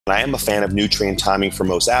I am a fan of nutrient timing for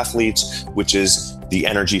most athletes, which is the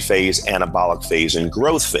energy phase, anabolic phase, and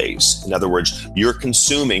growth phase. In other words, you're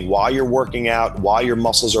consuming while you're working out, while your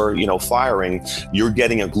muscles are, firing, you're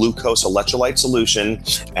getting a glucose electrolyte solution.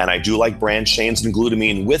 And I do like branched chains and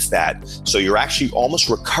glutamine with that. So you're actually almost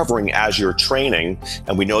recovering as you're training.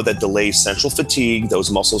 And we know that delays central fatigue. Those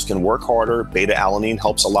muscles can work harder. Beta alanine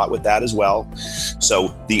helps a lot with that as well.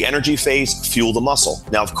 So the energy phase, fuel the muscle.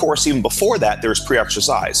 Now, of course, even before that, there's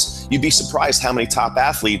pre-exercise. You'd be surprised how many top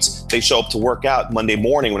athletes, they show up to work out Monday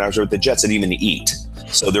morning when I was with the Jets, and even eat.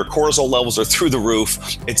 So their cortisol levels are through the roof.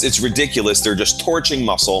 It's ridiculous. They're just torching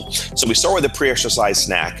muscle. So we start with the pre-exercise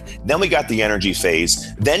snack. Then we got the energy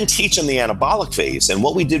phase. Then teach them the anabolic phase. And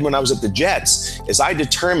what we did when I was at the Jets is I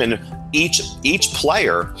determined each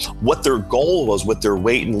player what their goal was with their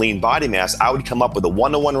weight and lean body mass. I would come up with a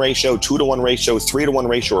 1-to-1 ratio, 2-to-1 ratio, 3-to-1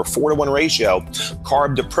 ratio, or 4-to-1 ratio,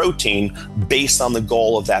 carb to protein, based on the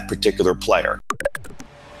goal of that particular player.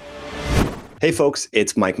 Hey folks,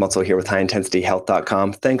 it's Mike Mutzel here with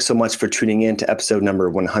highintensityhealth.com. Thanks so much for tuning in to episode number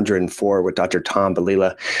 104 with Dr. Tom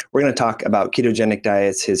Bilella. We're going to talk about ketogenic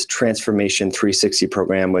diets, his Transformation 360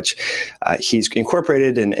 program, which he's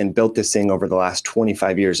incorporated and built this thing over the last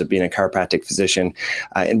 25 years of being a chiropractic physician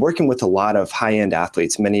and working with a lot of high-end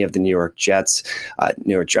athletes, many of the New York Jets,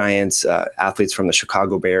 New York Giants, athletes from the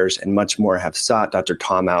Chicago Bears, and much more have sought Dr.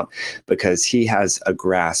 Tom out because he has a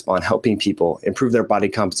grasp on helping people improve their body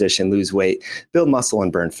composition, lose weight, build muscle,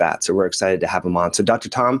 and burn fat. So we're excited to have him on. So Dr.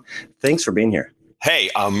 Tom, thanks for being here. Hey,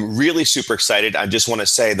 I'm really super excited. I just want to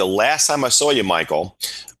say the last time I saw you, Michael,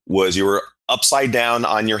 was you were upside down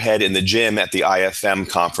on your head in the gym at the IFM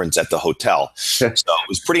conference at the hotel. So it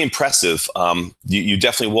was pretty impressive. You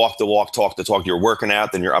definitely walk the walk, talk the talk. You're working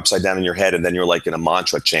out, then you're upside down in your head, and then you're like in a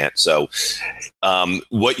mantra chant. So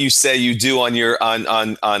what you say you do on your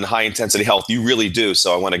on high intensity health, you really do.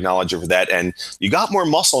 So I want to acknowledge you for that. And you got more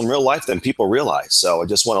muscle in real life than people realize. So I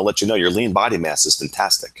just want to let you know your lean body mass is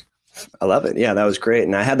fantastic. I love it. Yeah, that was great.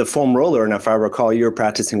 And I had the foam roller. And if I recall, you were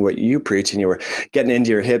practicing what you preach and you were getting into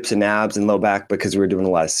your hips and abs and low back because we were doing a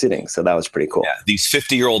lot of sitting. So that was pretty cool. Yeah, these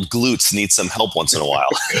 50-year-old glutes need some help once in a while.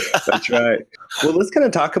 That's right. Well, let's kind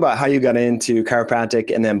of talk about how you got into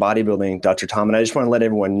chiropractic and then bodybuilding, Dr. Tom. And I just want to let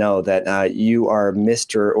everyone know that you are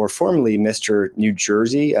Mr. or formerly Mr. New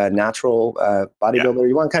Jersey, natural bodybuilder. Yeah.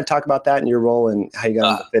 You want to kind of talk about that and your role and how you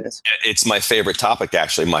got into fitness? It's my favorite topic,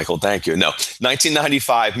 actually, Michael. Thank you. No,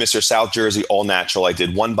 1995, Mr. South Jersey, all natural. I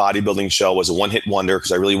did one bodybuilding show, was a one-hit wonder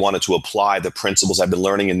because I really wanted to apply the principles I've been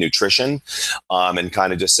learning in nutrition and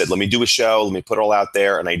kind of just said, let me do a show, let me put it all out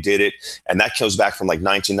there. And I did it. And that comes back from like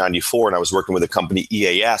 1994. And I was working with the company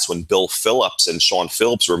EAS when Bill Phillips and Sean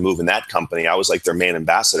Phillips were moving that company. I was like their main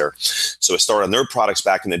ambassador. So I started on their products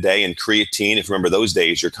back in the day, and creatine, if you remember those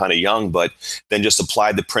days, you're kind of young, but then just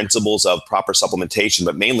applied the principles of proper supplementation,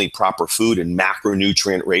 but mainly proper food and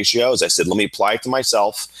macronutrient ratios. I said, let me apply it to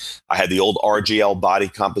myself. I had the old RGL body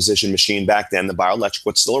composition machine back then, the bioelectric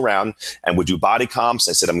was still around, and would do body comps.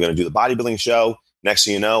 I said, I'm going to do the bodybuilding show. Next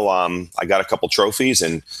thing you know, I got a couple trophies,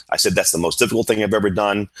 and I said, that's the most difficult thing I've ever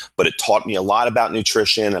done. But it taught me a lot about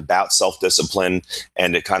nutrition, about self-discipline,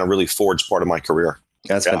 and it kind of really forged part of my career.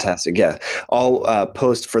 That's fantastic. Yeah. I'll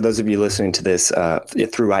post for those of you listening to this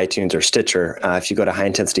through iTunes or Stitcher. If you go to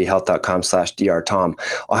highintensityhealth.com/drtom,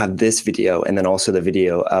 I'll have this video and then also the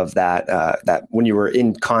video of that when you were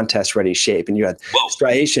in contest ready shape and you had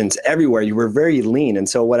striations everywhere. You were very lean. And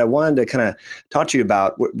so what I wanted to kind of talk to you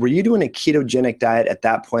about, were you doing a ketogenic diet at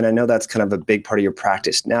that point? I know that's kind of a big part of your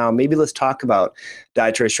practice. Now, maybe let's talk about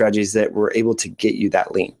dietary strategies that were able to get you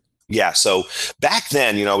that lean. Yeah. So back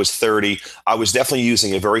then, I was 30. I was definitely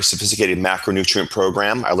using a very sophisticated macronutrient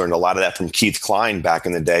program. I learned a lot of that from Keith Klein back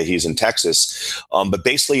in the day. He's in Texas. But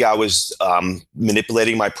basically, I was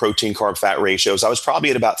manipulating my protein carb fat ratios. I was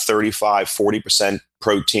probably at about 40%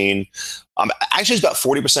 protein. Actually, it's about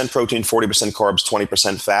 40% protein, 40% carbs,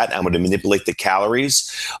 20% fat. I'm going to manipulate the calories.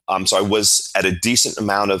 So I was at a decent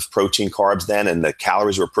amount of protein carbs then, and the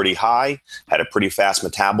calories were pretty high, had a pretty fast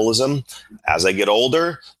metabolism. As I get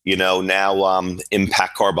older, now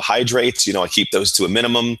impact carbohydrates, I keep those to a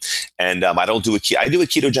minimum. And I do a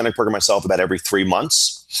ketogenic program myself about every 3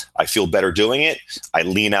 months. I feel better doing it. I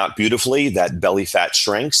lean out beautifully. That belly fat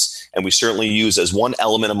shrinks. And we certainly use as one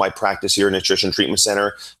element of my practice here at Nutrition Treatment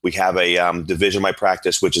Center, we have a division of my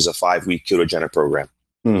practice, which is a 5-week ketogenic program.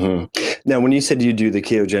 Mm-hmm. Now, when you said you do the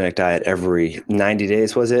ketogenic diet every 90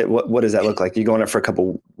 days, was it? What does that look like? You go on it for a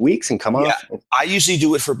couple weeks and come off? I usually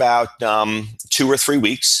do it for about 2 or 3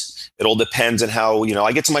 weeks. It all depends on how,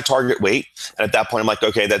 I get to my target weight. And at that point, I'm like,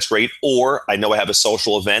 okay, that's great. Or I know I have a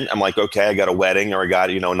social event. I'm like, okay, I got a wedding or I got,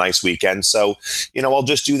 a nice weekend. So, I'll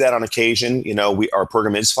just do that on occasion. Our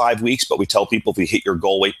program is 5 weeks, but we tell people if you hit your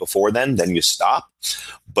goal weight before then you stop.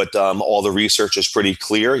 But all the research is pretty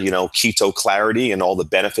clear, keto clarity and all the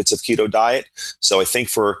benefits of keto diet. So I think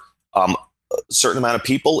for a certain amount of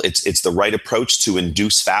people, it's the right approach to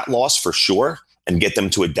induce fat loss for sure and get them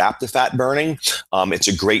to adapt to fat burning. It's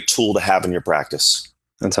a great tool to have in your practice.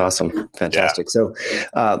 That's awesome. Fantastic. Yeah. So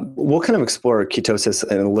we'll kind of explore ketosis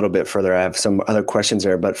in a little bit further. I have some other questions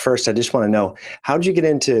there, but first I just want to know, how did you get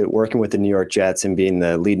into working with the New York Jets and being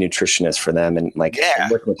the lead nutritionist for them and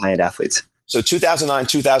working with high-end athletes? So 2009,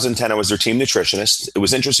 2010, I was their team nutritionist. It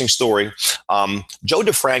was an interesting story. Joe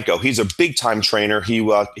DeFranco, he's a big-time trainer. He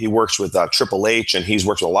works with Triple H, and he's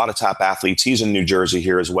worked with a lot of top athletes. He's in New Jersey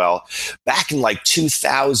here as well. Back in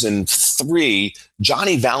 2003,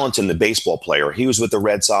 Johnny Valentin, the baseball player, he was with the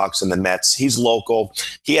Red Sox and the Mets. He's local.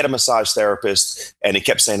 He had a massage therapist, and he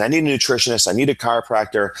kept saying, I need a nutritionist. I need a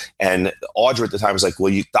chiropractor. And Audra at the time was like,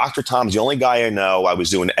 well, Dr. Tom's the only guy I know. I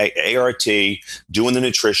was doing ART, doing the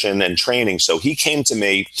nutrition and training. So he came to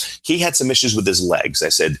me. He had some issues with his legs. I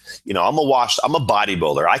said, I'm a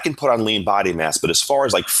bodybuilder. I can put on lean body mass, but as far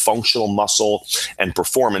as functional muscle and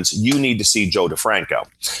performance, you need to see Joe DeFranco.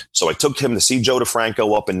 So I took him to see Joe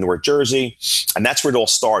DeFranco up in North Jersey, and that's where it all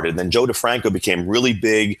started. And then Joe DeFranco became really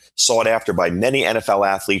big, sought after by many NFL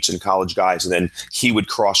athletes and college guys, and then he would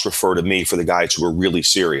cross-refer to me for the guys who were really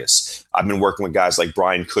serious. I've been working with guys like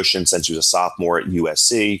Brian Cushing since he was a sophomore at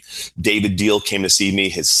USC. David Deal came to see me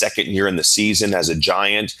his second year in the season as a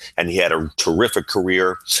Giant, and he had a terrific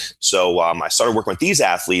career. So I started working with these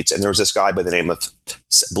athletes, and there was this guy by the name of,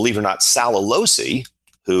 believe it or not, Sal Alosi,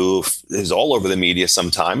 who is all over the media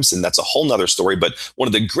sometimes, and that's a whole nother story, but one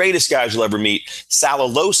of the greatest guys you'll ever meet. Sal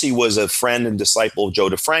Alosi was a friend and disciple of Joe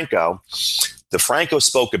DeFranco. DeFranco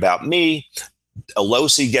spoke about me.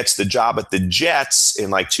 Alosi gets the job at the Jets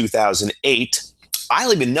in 2008. I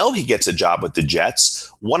don't even know he gets a job with the Jets.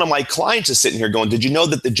 One of my clients is sitting here going, did you know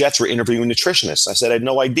that the Jets were interviewing nutritionists? I said, I had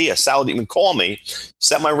no idea. Sal didn't even call me.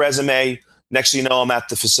 Sent my resume. Next thing you know, I'm at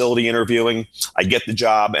the facility interviewing. I get the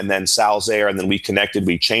job, and then Sal's there, and then we connected.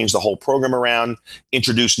 We changed the whole program around,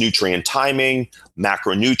 introduced nutrient timing,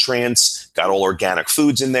 macronutrients, got all organic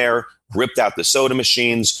foods in there, ripped out the soda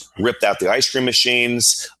machines, ripped out the ice cream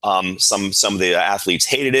machines. Some of the athletes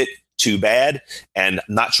hated it. Too bad. And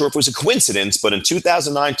not sure if it was a coincidence, but in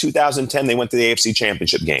 2009, 2010, they went to the AFC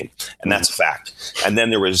Championship game. And that's a fact. And then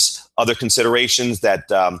there was other considerations that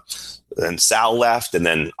then Sal left, and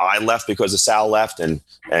then I left because of Sal left, and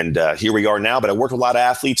here we are now. But I work with a lot of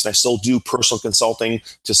athletes, and I still do personal consulting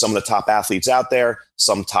to some of the top athletes out there,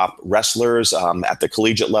 some top wrestlers at the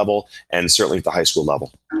collegiate level, and certainly at the high school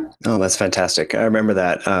level. Oh, that's fantastic. I remember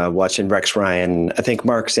that watching Rex Ryan. I think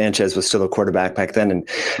Mark Sanchez was still a quarterback back then, and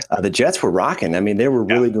the Jets were rocking. I mean, they were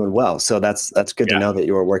really doing well. So that's good to know that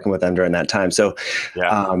you were working with them during that time. So,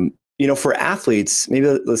 for athletes, maybe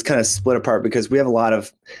let's kind of split apart, because we have a lot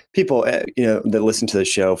of people, that listen to the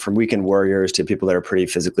show, from weekend warriors to people that are pretty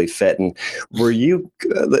physically fit. And were you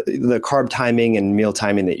the carb timing and meal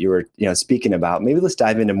timing that you were, speaking about? Maybe let's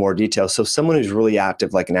dive into more detail. So someone who's really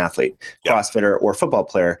active, like an athlete, CrossFitter or football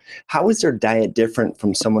player, how is their diet different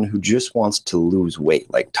from someone who just wants to lose weight?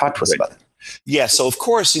 Talk to us about it. Yeah. So, of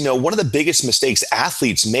course, one of the biggest mistakes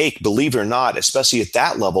athletes make, believe it or not, especially at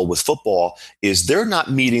that level with football, is they're not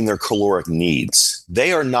meeting their caloric needs.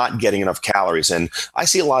 They are not getting enough calories. And I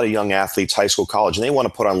see a lot of young athletes, high school, college, and they want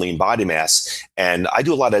to put on lean body mass. And I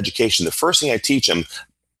do a lot of education. The first thing I teach them,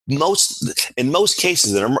 in most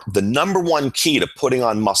cases, the number one key to putting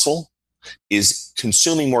on muscle is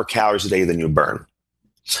consuming more calories a day than you burn.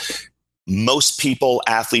 Most people,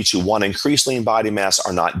 athletes who want to increase lean body mass,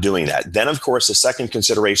 are not doing that. Then, of course, the second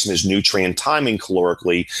consideration is nutrient timing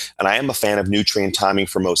calorically. And I am a fan of nutrient timing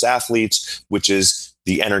for most athletes, which is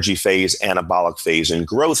the energy phase, anabolic phase, and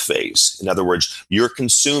growth phase. In other words, you're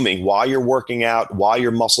consuming while you're working out, while your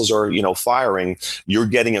muscles are, firing, you're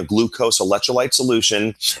getting a glucose electrolyte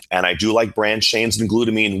solution. And I do like branched chains and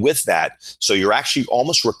glutamine with that. So you're actually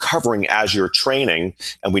almost recovering as you're training.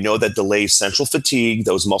 And we know that delays central fatigue.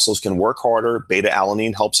 Those muscles can work harder. Beta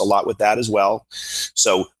alanine helps a lot with that as well.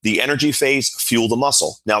 So the energy phase, fuel the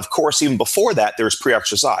muscle. Now, of course, even before that, there's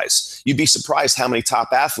pre-exercise. You'd be surprised how many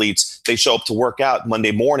top athletes, they show up to work out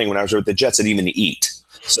Monday morning when I was with the Jets, and even eat.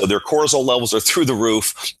 So their cortisol levels are through the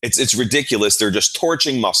roof. It's ridiculous. They're just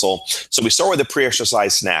torching muscle. So we start with a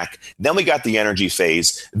pre-exercise snack. Then we got the energy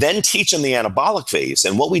phase. Then teach them the anabolic phase.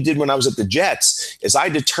 And what we did when I was at the Jets is I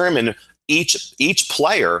determined each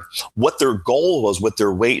player, what their goal was with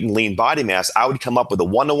their weight and lean body mass, I would come up with a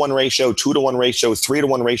 1-to-1 ratio, 2-to-1 ratio,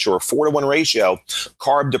 3-to-1 ratio, or 4-to-1 ratio,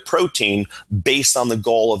 carb to protein, based on the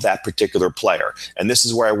goal of that particular player. And this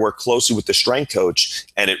is where I work closely with the strength coach,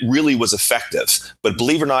 and it really was effective. But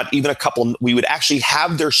believe it or not, even we would actually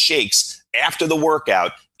have their shakes after the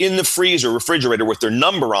workout in the freezer, refrigerator, with their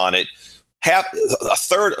number on it.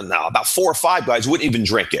 About 4 or 5 guys wouldn't even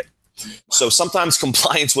drink it. So sometimes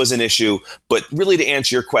compliance was an issue, but really, to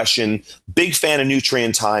answer your question, big fan of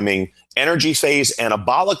nutrient timing, energy phase,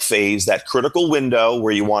 anabolic phase, that critical window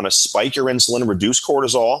where you want to spike your insulin, reduce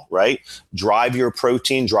cortisol, right? Drive your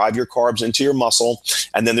protein, drive your carbs into your muscle.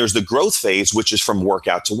 And then there's the growth phase, which is from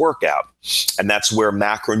workout to workout. And that's where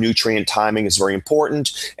macronutrient timing is very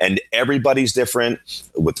important. And everybody's different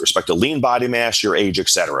with respect to lean body mass, your age, et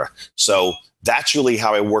cetera. So that's really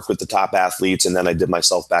how I work with the top athletes. And then I did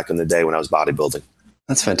myself back in the day when I was bodybuilding.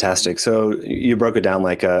 That's fantastic. So you broke it down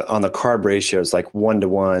like on the carb ratios, like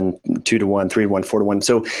 1-to-1, 2-to-1, 3-to-1, 4-to-1.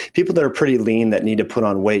 So people that are pretty lean that need to put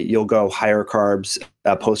on weight, you'll go higher carbs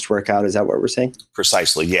post-workout. Is that what we're saying?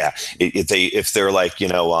 Precisely. Yeah. If they're like,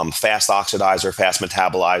 fast oxidizer, fast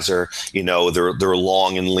metabolizer, they're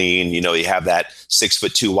long and lean, you have that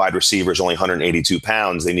 6'2" wide receiver is only 182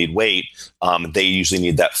 pounds. They need weight. They usually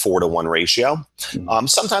need that 4-to-1 ratio.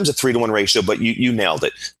 Sometimes a 3-to-1 ratio, but you nailed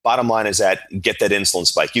it. Bottom line is that get that insulin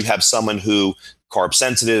spike. You have someone who carb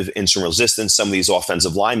sensitive, insulin resistant. Some of these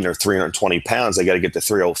offensive linemen are 320 pounds. They got to get to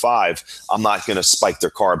 305. I'm not going to spike their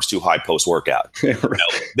carbs too high post workout.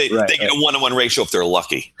 They get a 1-to-1 ratio if they're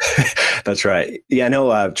lucky. That's right. Yeah, I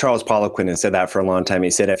know Charles Poliquin has said that for a long time.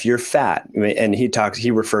 He said, if you're fat, and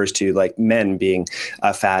he refers to like men being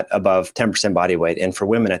fat above 10% body weight. And for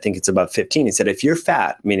women, I think it's above 15. He said, if you're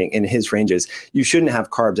fat, meaning in his ranges, you shouldn't have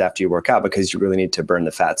carbs after you work out because you really need to burn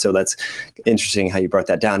the fat. So that's interesting how you brought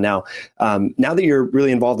that down. Now that you're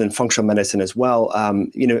really involved in functional medicine as well,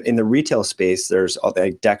 in the retail space, there's all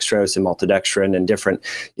like dextrose and maltodextrin and different,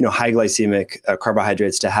 high glycemic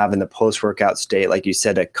carbohydrates to have in the post-workout state, like you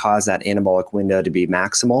said, to cause that anabolic window to be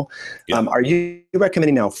maximal. Yeah. Are you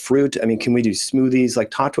recommending now fruit? I mean, can we do smoothies? Like,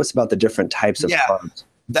 talk to us about the different types of carbs.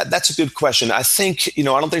 That's a good question. I think, I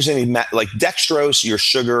don't think there's any, like dextrose, your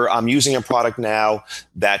sugar. I'm using a product now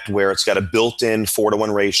where it's got a built-in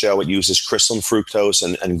 4-to-1 ratio. It uses crystalline fructose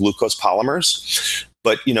and glucose polymers.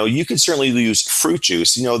 But, you can certainly use fruit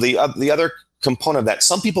juice. The other component of that,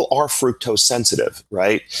 some people are fructose sensitive,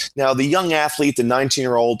 right? Now, the young athlete, the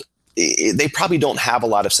 19-year-old, they probably don't have a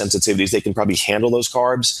lot of sensitivities. They can probably handle those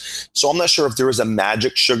carbs. So I'm not sure if there is a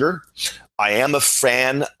magic sugar. I am a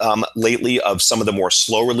fan lately of some of the more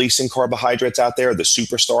slow-releasing carbohydrates out there, the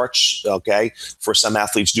super starch, okay? For some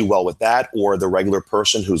athletes do well with that, or the regular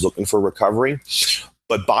person who's looking for recovery.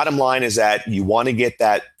 But bottom line is that you want to get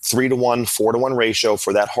that 3-to-1, 4-to-1 ratio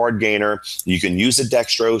for that hard gainer. You can use the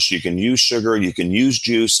dextrose, you can use sugar, you can use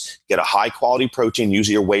juice, get a high quality protein.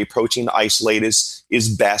 Usually your whey protein isolate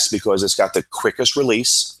is best because it's got the quickest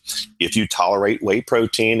release. If you tolerate whey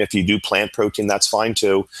protein, if you do plant protein, that's fine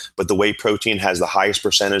too. But the whey protein has the highest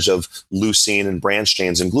percentage of leucine and branched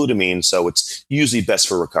chains and glutamine, so it's usually best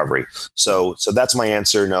for recovery. So that's my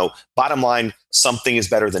answer. No, bottom line, something is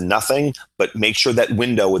better than nothing, but make sure that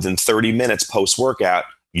window within 30 minutes post-workout,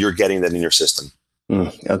 you're getting that in your system.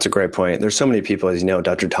 That's a great point. There's so many people, as you know,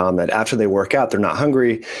 Dr. Tom, that after they work out, they're not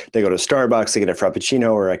hungry. They go to Starbucks, they get a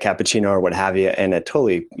Frappuccino or a Cappuccino or what have you, and it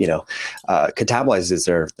totally, catabolizes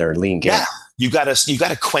their lean gain. Yeah. You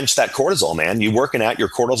gotta quench that cortisol, man. You're working out, your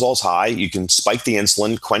cortisol's high. You can spike the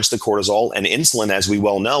insulin, quench the cortisol, and insulin, as we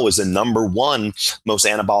well know, is the number one most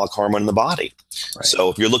anabolic hormone in the body. Right. So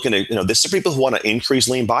if you're looking at, this is for people who want to increase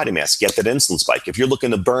lean body mass, get that insulin spike. If you're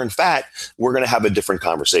looking to burn fat, we're going to have a different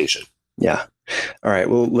conversation. Yeah. All right.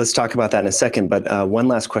 Well, let's talk about that in a second. But one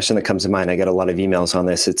last question that comes to mind. I get a lot of emails on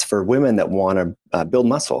this. It's for women that want to build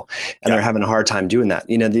muscle and they're having a hard time doing that.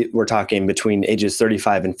 We're talking between ages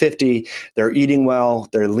 35 and 50. They're eating well,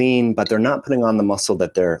 they're lean, but they're not putting on the muscle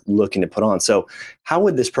that they're looking to put on. So how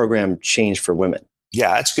would this program change for women?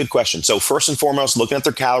 Yeah, that's a good question. So first and foremost, looking at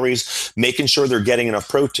their calories, making sure they're getting enough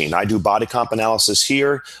protein. I do body comp analysis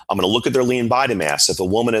here. I'm going to look at their lean body mass. If a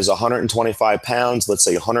woman is 125 pounds, let's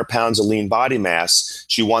say 100 pounds of lean body mass,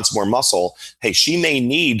 she wants more muscle. Hey, she may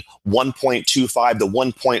need 1.25 to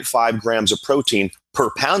 1.5 grams of protein per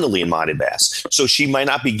pound of lean body mass. So she might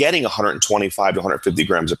not be getting 125 to 150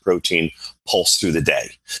 grams of protein pulse through the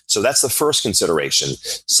day. So that's the first consideration.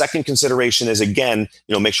 Second consideration is, again,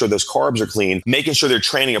 make sure those carbs are clean, making sure they're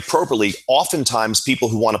training appropriately. Oftentimes people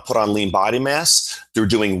who want to put on lean body mass, they're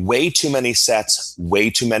doing way too many sets, way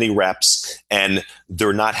too many reps, and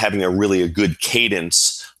they're not having a good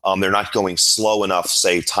cadence They're not going slow enough,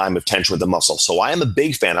 say, time of tension with the muscle. So I am a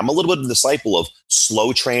big fan. I'm a little bit of a disciple of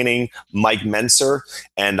slow training, Mike Menser,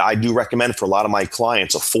 and I do recommend for a lot of my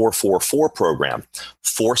clients a 4-4-4 program.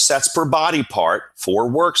 4 sets per body part, 4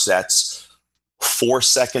 work sets,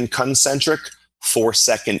 4-second concentric,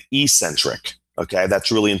 4-second eccentric. Okay,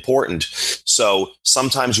 that's really important. So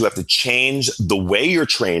sometimes you have to change the way you're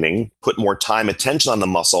training, put more time, attention on the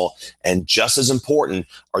muscle, and just as important,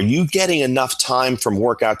 are you getting enough time from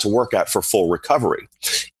workout to workout for full recovery?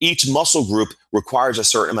 Each muscle group requires a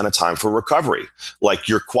certain amount of time for recovery. Like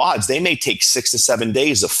your quads, they may take 6 to 7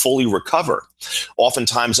 days to fully recover.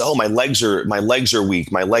 Oftentimes, my legs are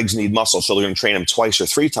weak. My legs need muscle, so they're going to train them 2 or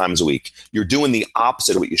 3 times a week. You're doing the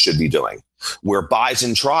opposite of what you should be doing. Where bis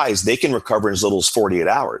and tris, they can recover in as little as 48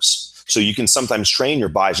 hours. So you can sometimes train your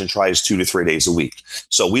bis and tris 2 to 3 days a week.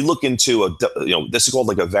 So we look into this is called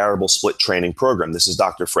like a variable split training program. This is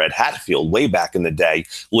Dr. Fred Hatfield way back in the day,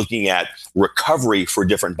 looking at recovery for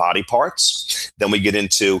different body parts. Then we get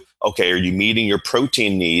into, okay, are you meeting your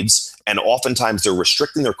protein needs? And oftentimes they're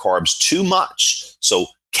restricting their carbs too much. So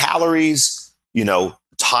calories,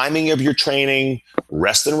 timing of your training,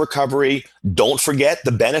 rest and recovery. Don't forget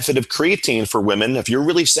the benefit of creatine for women. If you're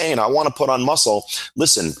really saying, I want to put on muscle,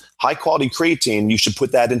 listen, high quality creatine, you should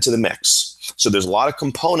put that into the mix. So there's a lot of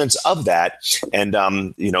components of that. And,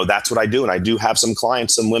 that's what I do. And I do have some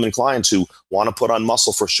women clients who want to put on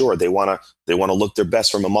muscle for sure. They want to look their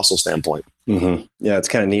best from a muscle standpoint. Mm-hmm. Yeah, it's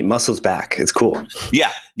kind of neat. Muscle's back. It's cool.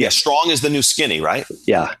 Yeah. Strong is the new skinny, right?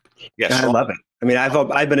 Yeah. I love it. I mean,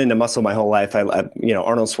 I've been into muscle my whole life. Arnold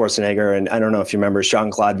Schwarzenegger, and I don't know if you remember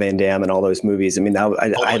Jean-Claude Van Damme and all those movies. I mean,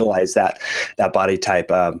 I idolize that body type.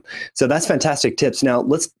 So that's fantastic tips. Now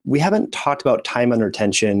we haven't talked about time under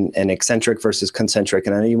tension and eccentric versus concentric,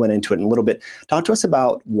 and I know you went into it in a little bit. Talk to us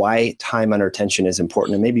about why time under tension is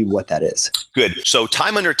important and maybe what that is. Good. So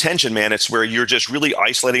time under tension, man, it's where you're just really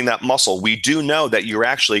isolating that muscle. We do know that you're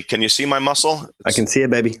actually, can you see my muscle? I can see it,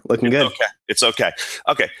 baby. Looking good. Okay. It's okay.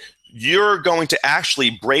 Okay. You're going to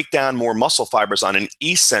actually break down more muscle fibers on an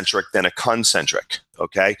eccentric than a concentric.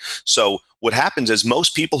 Okay. So what happens is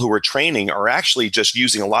most people who are training are actually just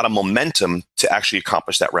using a lot of momentum to actually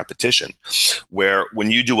accomplish that repetition. Where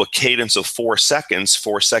when you do a cadence of 4 seconds,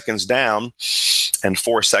 4 seconds down and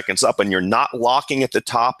 4 seconds up, and you're not locking at the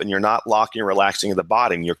top and you're not locking or relaxing at the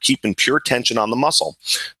bottom, you're keeping pure tension on the muscle.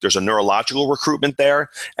 There's a neurological recruitment there,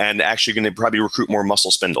 and actually going to probably recruit more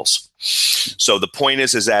muscle spindles. So the point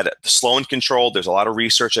is that slow and controlled, there's a lot of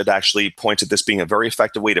research that actually points at this being a very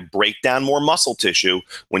effective way to break down more muscle tissue.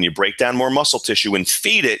 When you break down more muscle tissue and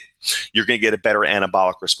feed it, you're going to get a better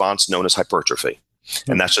anabolic response known as hypertrophy.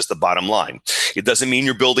 And that's just the bottom line. It doesn't mean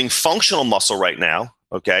you're building functional muscle right now.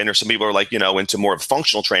 Okay. And there's some people who are like, into more of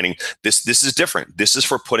functional training. This is different. This is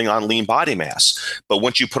for putting on lean body mass. But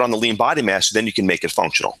once you put on the lean body mass, then you can make it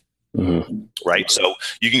functional. Mm-hmm. Right. So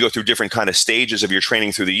you can go through different kind of stages of your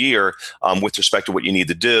training through the year with respect to what you need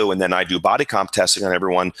to do. And then I do body comp testing on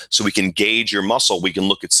everyone so we can gauge your muscle. We can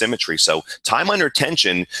look at symmetry. So time under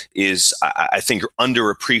tension is, I think,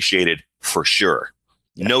 underappreciated for sure.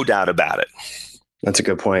 Yeah. No doubt about it. That's a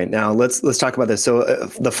good point. Now let's talk about this. So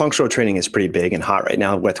the functional training is pretty big and hot right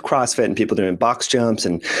now with CrossFit and people doing box jumps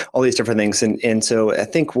and all these different things. And so I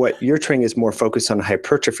think what your training is more focused on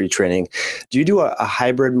hypertrophy training. Do you do a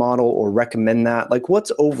hybrid model or recommend that? Like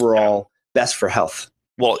what's overall best for health?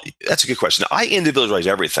 Well, that's a good question. I individualize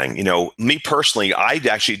everything. Me personally, I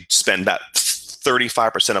actually spend about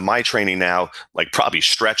 35% of my training now, like probably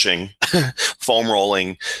stretching, foam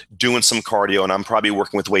rolling, doing some cardio, and I'm probably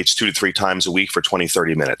working with weights 2 to 3 times a week for 20,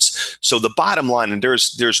 30 minutes. So the bottom line, and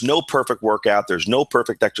there's no perfect workout, there's no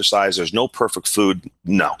perfect exercise, there's no perfect food.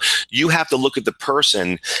 No, you have to look at the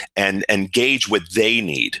person and gauge what they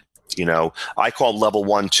need. I call level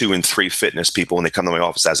 1, 2, and 3 fitness people when they come to my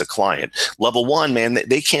office as a client. Level 1, man,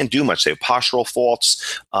 they can't do much. They have postural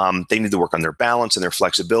faults. They need to work on their balance and their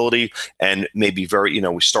flexibility, and maybe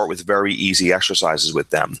we start with very easy exercises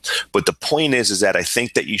with them. But the point is that I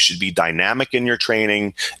think that you should be dynamic in your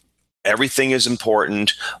training. Everything is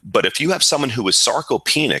important, but if you have someone who is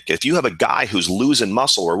sarcopenic, if you have a guy who's losing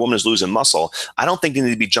muscle or a woman who's losing muscle, I don't think they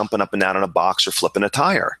need to be jumping up and down in a box or flipping a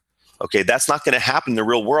tire. Okay, that's not going to happen in the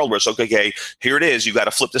real world where it's okay, here it is. You got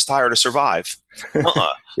to flip this tire to survive.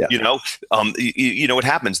 Yeah. What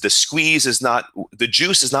happens? The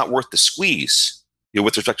juice is not worth the squeeze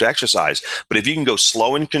with respect to exercise. But if you can go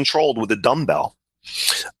slow and controlled with a dumbbell,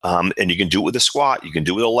 and you can do it with a squat, you can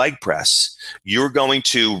do it with a leg press, you're going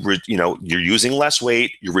to, you're using less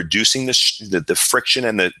weight, you're reducing the friction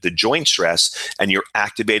and the joint stress, and you're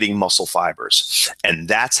activating muscle fibers. And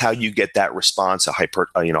that's how you get that response, a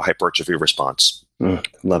hypertrophy response.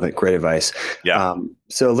 Love it. Great advice. Yeah.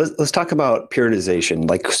 So let's talk about periodization,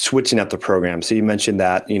 like switching up the program. So you mentioned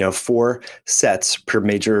that, 4 sets per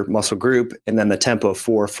major muscle group, and then the tempo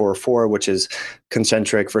 4-4-4, which is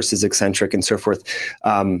concentric versus eccentric and so forth.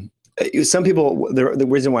 Some people, the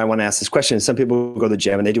reason why I want to ask this question is some people go to the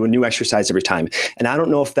gym and they do a new exercise every time. And I don't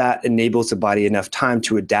know if that enables the body enough time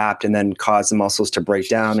to adapt and then cause the muscles to break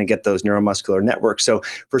down and get those neuromuscular networks. So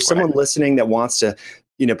for someone listening that wants to,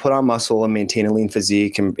 put on muscle and maintain a lean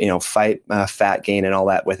physique and, fight fat gain and all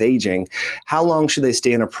that with aging, how long should they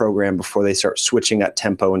stay in a program before they start switching up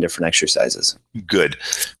tempo and different exercises? Good.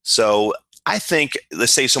 So I think,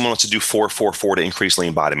 let's say someone wants to do 4-4-4 to increase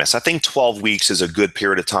lean body mass. I think 12 weeks is a good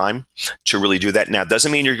period of time to really do that. Now, it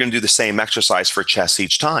doesn't mean you're going to do the same exercise for chest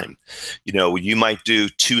each time. You might do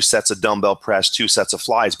 2 sets of dumbbell press, 2 sets of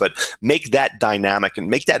flies, but make that dynamic and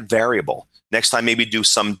make that variable. Next time, maybe do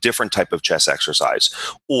some different type of chest exercise.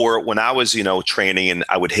 Or when I was, training and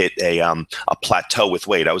I would hit a plateau with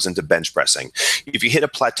weight, I was into bench pressing. If you hit a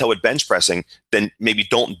plateau at bench pressing, then maybe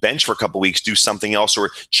don't bench for a couple of weeks, do something else or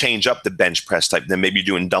change up the bench press type. Then maybe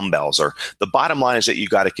doing dumbbells. Or the bottom line is that you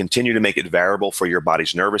got to continue to make it variable for your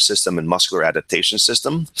body's nervous system and muscular adaptation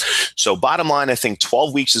system. So bottom line, I think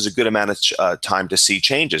 12 weeks is a good amount of time to see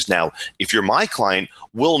changes. Now, if you're my client,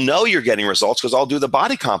 we'll know you're getting results because I'll do the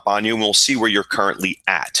body comp on you and we'll see where you're currently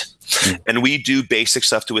at. And we do basic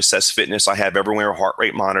stuff to assess fitness. I have everyone wear a heart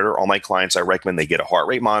rate monitor. All my clients, I recommend they get a heart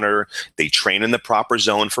rate monitor. They train in the proper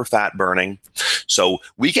zone for fat burning. So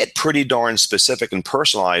we get pretty darn specific and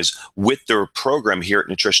personalized with their program here at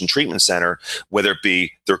Nutrition Treatment Center, whether it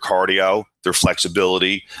be their cardio, their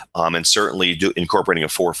flexibility, and certainly incorporating a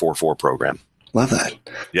 4-4-4 program. Love that.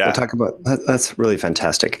 Yeah. We'll talk about that. That's really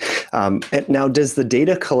fantastic. And now, does the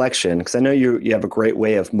data collection, because I know you have a great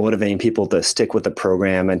way of motivating people to stick with the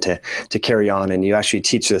program and to carry on, and you actually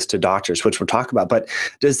teach this to doctors, which we'll talk about, but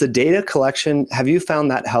does the data collection, have you found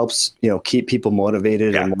that helps, keep people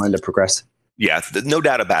motivated and wanting to progress? Yeah, no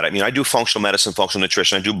doubt about it. I do functional medicine, functional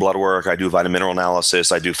nutrition. I do blood work. I do vitamin mineral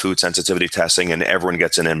analysis. I do food sensitivity testing, and everyone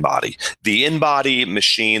gets an in-body. The in-body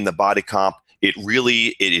machine, the body comp, it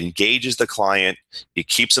engages the client. It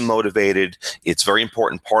keeps them motivated. It's a very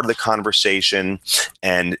important part of the conversation,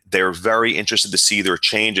 and they're very interested to see their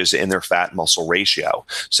changes in their fat muscle ratio.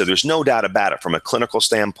 So there's no doubt about it. From a clinical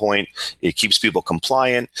standpoint, it keeps people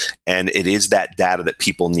compliant, and it is that data that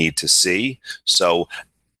people need to see. So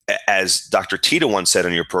as Dr. Tita once said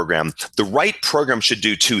on your program, the right program should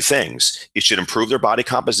do 2 things. It should improve their body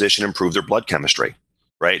composition, improve their blood chemistry.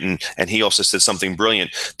 Right. And he also said something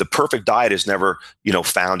brilliant. The perfect diet is never,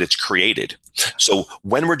 found, it's created. So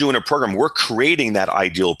when we're doing a program, we're creating that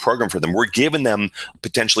ideal program for them. We're giving them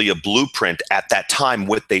potentially a blueprint at that time,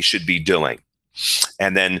 what they should be doing.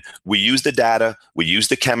 And then we use the data, we use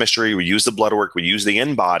the chemistry, we use the blood work, we use the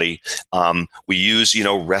in-body, we use,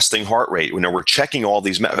 resting heart rate. We're checking all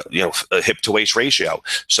these, hip to waist ratio.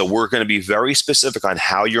 So we're going to be very specific on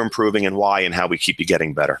how you're improving and why, and how we keep you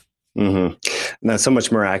getting better. Mm-hmm. And that's so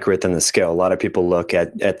much more accurate than the scale. A lot of people look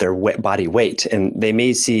at their body weight, and they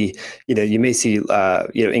may see, you may see,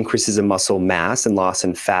 increases in muscle mass and loss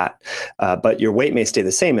in fat, but your weight may stay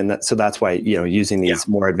the same. And so that's why, using these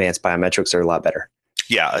more advanced biometrics are a lot better.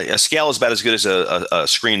 Yeah. A scale is about as good as a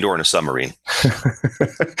screen door in a submarine.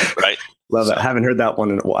 Right. Love it. I haven't heard that one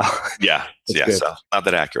in a while. Yeah. So not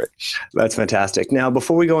that accurate. That's fantastic. Now,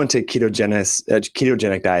 before we go into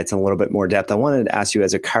ketogenic diets in a little bit more depth, I wanted to ask you,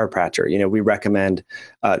 as a chiropractor, we recommend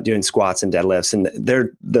doing squats and deadlifts, and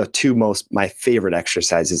they're the 2 my favorite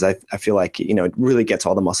exercises. I feel like, it really gets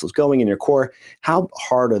all the muscles going in your core. How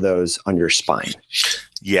hard are those on your spine?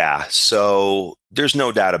 Yeah. So there's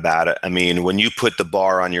no doubt about it. When you put the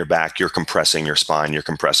bar on your back, you're compressing your spine, you're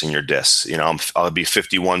compressing your discs. I'll be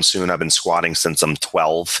 51 soon. I've been squatting since I'm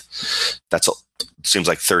 12. Seems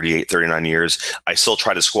like 38, 39 years. I still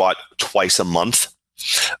try to squat twice a month.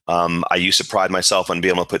 I used to pride myself on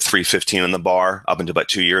being able to put 315 on the bar up until about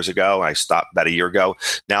 2 years ago. I stopped about a year ago.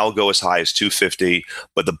 Now I'll go as high as 250.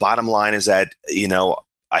 But the bottom line is that,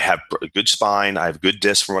 I have a good spine. I have good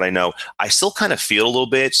discs from what I know. I still kind of feel a little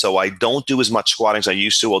bit, so I don't do as much squatting as I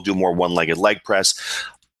used to. I'll do more one-legged leg press.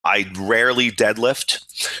 I rarely deadlift.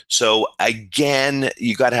 So again,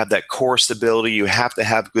 you got to have that core stability. You have to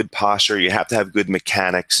have good posture. You have to have good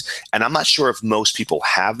mechanics. And I'm not sure if most people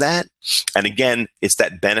have that. And again, it's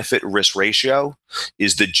that benefit risk ratio.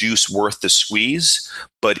 Is the juice worth the squeeze?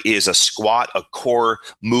 But is a squat a core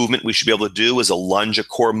movement we should be able to do? Is a lunge a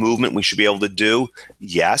core movement we should be able to do?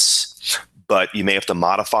 Yes. But you may have to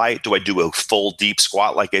modify it. Do I do a full deep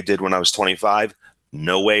squat like I did when I was 25?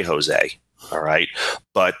 No way, Jose. All right.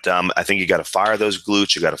 But I think you got to fire those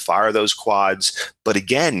glutes. You got to fire those quads. But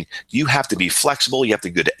again, you have to be flexible. You have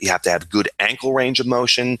to have good ankle range of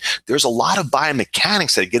motion. There's a lot of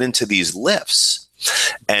biomechanics that get into these lifts.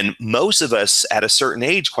 And most of us at a certain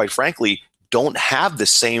age, quite frankly, don't have the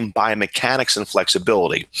same biomechanics and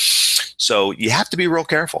flexibility. So you have to be real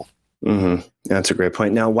careful. Mm-hmm. That's a great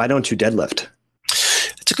point. Now, why don't you deadlift?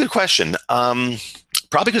 It's a good question.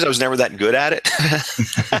 Probably because I was never that good at it.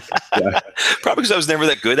 Probably because I was never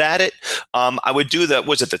that good at it. I would do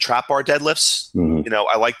the trap bar deadlifts? Mm-hmm.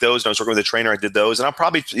 I like those. And I was working with a trainer. I did those. And I'll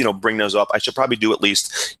probably, bring those up. I should probably do at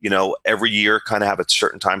least, every year, kind of have a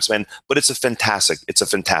certain time span. But it's a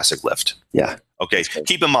fantastic lift. Yeah. Okay.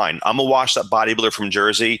 Keep in mind, I'm a washed up bodybuilder from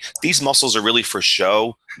Jersey. These muscles are really for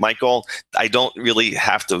show, Michael. I don't really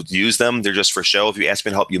have to use them. They're just for show. If you ask me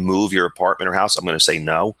to help you move your apartment or house, I'm going to say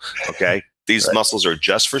no. Okay. These muscles are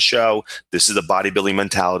just for show. This is the bodybuilding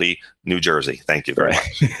mentality, New Jersey. Thank you very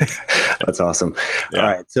much. That's awesome. Yeah.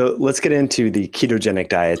 All right. So let's get into the ketogenic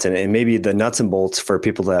diets and maybe the nuts and bolts for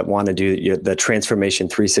people that want to do the Transformation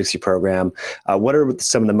 360 program. What are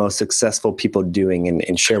some of the most successful people doing,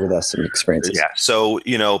 and share with us some experiences? Yeah. So,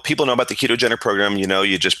 people know about the ketogenic program.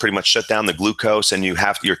 You just pretty much shut down the glucose and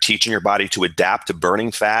you're teaching your body to adapt to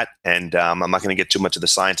burning fat. And I'm not going to get too much of the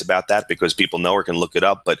science about that because people know or can look it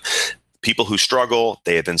up. But people who struggle,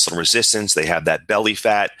 they have insulin resistance, they have that belly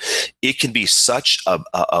fat. It can be such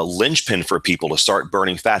a linchpin for people to start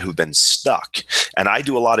burning fat who've been stuck. And I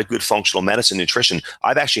do a lot of good functional medicine nutrition.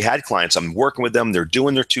 I've actually had clients, I'm working with them, they're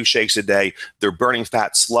doing their 2 shakes a day, they're burning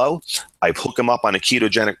fat slow. I hook them up on a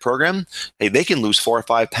ketogenic program. Hey, they can lose 4 or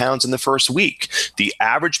 5 pounds in the first week. The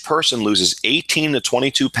average person loses 18 to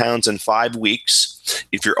 22 pounds in 5 weeks.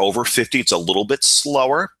 If you're over 50, it's a little bit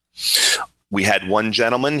slower. We had one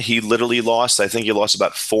gentleman, he lost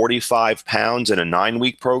about 45 pounds in a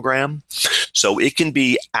 9-week program. So it can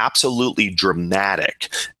be absolutely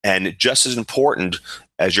dramatic. And just as important,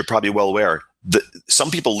 as you're probably well aware,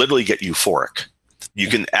 some people literally get euphoric. You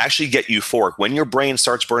can actually get euphoric when your brain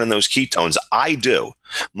starts burning those ketones. I do.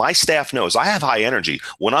 My staff knows I have high energy.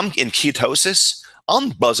 When I'm in ketosis,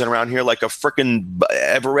 I'm buzzing around here like a freaking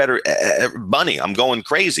Everett bunny. I'm going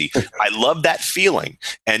crazy. I love that feeling.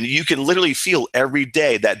 And you can literally feel every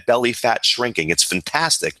day that belly fat shrinking. It's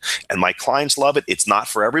fantastic. And my clients love it. It's not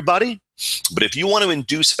for everybody. But if you want to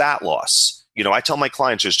induce fat loss, I tell my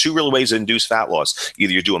clients there's 2 real ways to induce fat loss.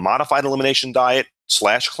 Either you do a modified elimination diet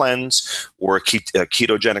 /cleanse or a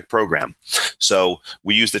ketogenic program. So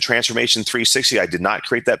we use the Transformation 360. I did not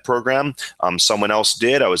create that program. Someone else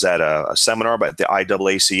did. I was at a seminar by the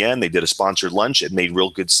IAACN. They did a sponsored lunch. It made real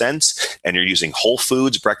good sense. And you're using whole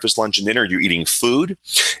foods, breakfast, lunch, and dinner. You're eating food,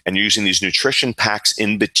 and you're using these nutrition packs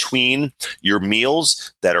in between your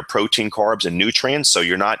meals that are protein, carbs, and nutrients. So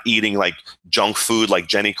you're not eating like junk food, like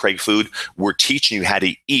Jenny Craig food. We're teaching you how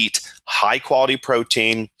to eat high quality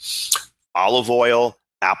protein, olive oil,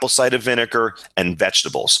 apple cider vinegar, and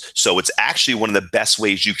vegetables. So it's actually one of the best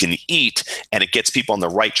ways you can eat, and it gets people on the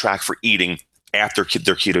right track for eating after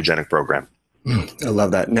their ketogenic program. I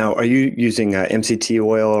love that. Now, are you using MCT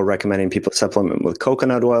oil or recommending people supplement with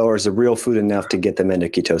coconut oil, or is the real food enough to get them into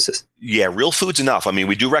ketosis? Yeah, real food's enough. I mean,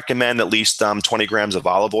 we do recommend at least 20 grams of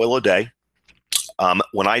olive oil a day.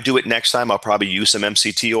 When I do it next time, I'll probably use some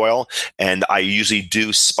MCT oil, and I usually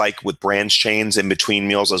do spike with branch chains in between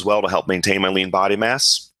meals as well to help maintain my lean body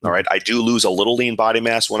mass. All right. I do lose a little lean body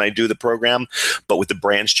mass when I do the program, but with the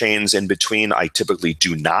branch chains in between, I typically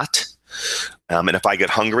do not. And if I get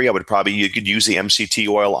hungry, you could use the MCT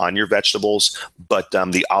oil on your vegetables, but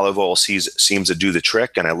the olive oil seems to do the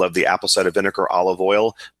trick. And I love the apple cider vinegar olive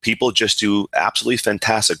oil. People just do absolutely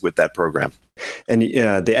fantastic with that program. And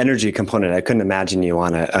the energy component, I couldn't imagine you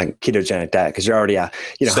on a ketogenic diet because you're already a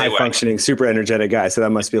high functioning, super energetic guy. So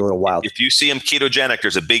that must be a little wild. If you see him ketogenic,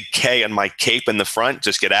 there's a big K on my cape in the front.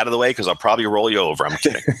 Just get out of the way because I'll probably roll you over. I'm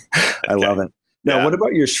kidding. I love it. Now, what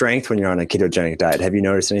about your strength when you're on a ketogenic diet? Have you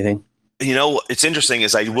noticed anything? It's interesting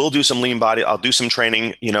is I will do some lean body. I'll do some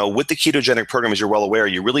training, with the ketogenic program, as you're well aware,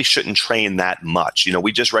 you really shouldn't train that much.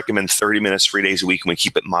 We just recommend 30 minutes, 3 days a week, and we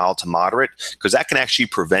keep it mild to moderate because that can actually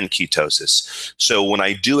prevent ketosis. So when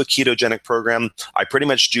I do a ketogenic program, I pretty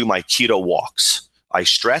much do my keto walks. I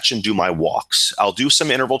stretch and do my walks. I'll do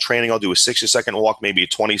some interval training. I'll do a 60-second walk, maybe a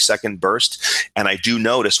 20-second burst. And I do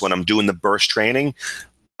notice when I'm doing the burst training,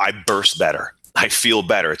 I burst better. I feel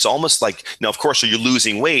better. It's almost like, now, of course, you're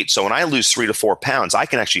losing weight. So when I lose 3 to 4 pounds, I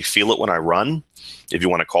can actually feel it when I run, if you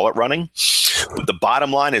want to call it running. But the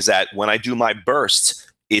bottom line is that when I do my bursts,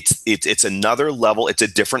 it's another level. It's a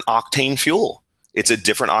different octane fuel. It's a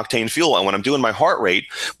different octane fuel. And when I'm doing my heart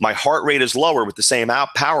rate is lower with the same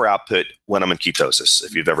power output when I'm in ketosis,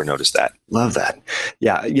 if you've ever noticed that. Love that.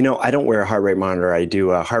 Yeah. I don't wear a heart rate monitor. I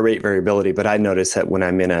do a heart rate variability, but I notice that when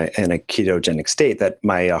I'm in a ketogenic state that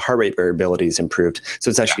my heart rate variability is improved. So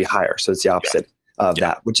it's actually higher. So it's the opposite of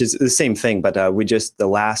that, which is the same thing. But the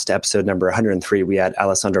last episode, number 103, we had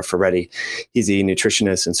Alessandro Ferretti. He's a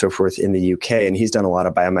nutritionist and so forth in the UK, and he's done a lot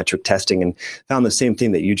of biometric testing and found the same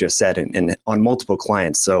thing that you just said and on multiple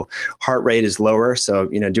clients. So heart rate is lower. So,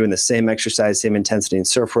 doing the same exercise, same intensity and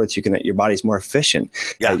so forth, your body's more efficient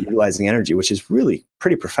at utilizing energy, which is really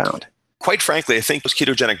pretty profound. Quite frankly, I think those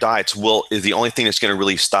ketogenic diets is the only thing that's going to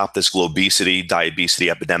really stop this globesity,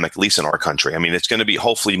 diabesity epidemic, at least in our country. I mean, it's going to be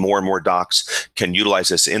hopefully more and more docs can utilize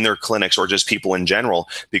this in their clinics or just people in general,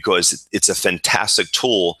 because it's a fantastic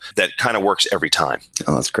tool that kind of works every time.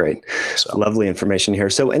 Oh, that's great. So. Lovely information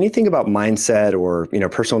here. So anything about mindset or,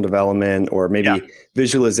 personal development or maybe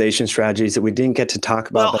visualization strategies that we didn't get to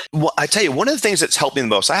talk about? Well, I tell you, one of the things that's helped me the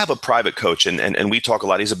most, I have a private coach and we talk a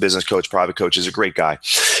lot. He's a business coach, private coach. He's a great guy.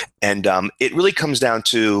 And it really comes down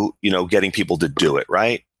to, getting people to do it,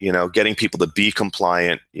 right? Getting people to be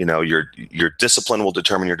compliant. Your discipline will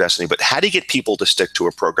determine your destiny. But how do you get people to stick to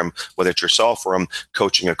a program, whether it's yourself or I'm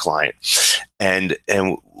coaching a client? And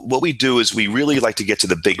what we do is we really like to get to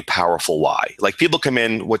the big, powerful why. Like people come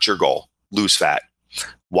in, what's your goal? Lose fat.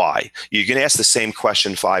 Why? You can ask the same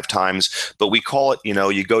question 5 times, but we call it,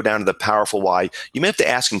 you go down to the powerful why. You may have to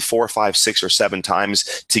ask them 4, 5, 6, or 7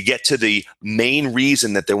 times to get to the main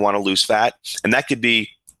reason that they want to lose fat. And that could be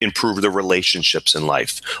improve the relationships in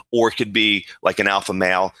life, or it could be like an alpha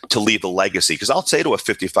male to leave a legacy. Because I'll say to a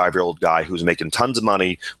 55-year-old guy who's making tons of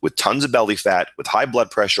money with tons of belly fat, with high blood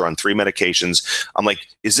pressure on 3 medications, I'm like,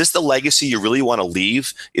 is this the legacy you really want to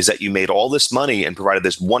leave? Is that you made all this money and provided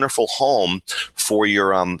this wonderful home for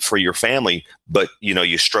your family, but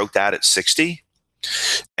you stroked out at 60?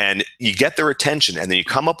 And you get their attention, and then you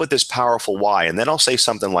come up with this powerful why. And then I'll say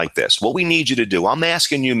something like this: what we need you to do, I'm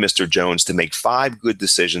asking you, Mr. Jones, to make 5 good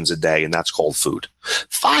decisions a day, and that's called food.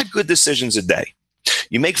 5 good decisions a day.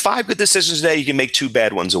 You make 5 good decisions a day, you can make 2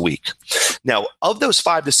 bad ones a week. Now, of those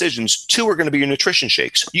 5 decisions, 2 are going to be your nutrition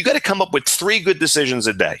shakes. You got to come up with 3 good decisions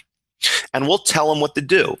a day. And we'll tell them what to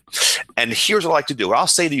do. And here's what I like to do. I'll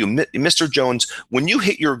say to you, Mr. Jones, when you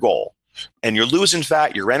hit your goal, and you're losing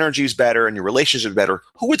fat, your energy is better, and your relationships are better,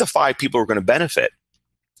 who are the 5 people who are going to benefit?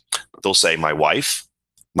 They'll say, my wife,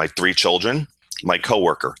 my 3 children, my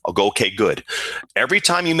coworker. I'll go, okay, good. Every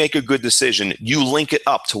time you make a good decision, you link it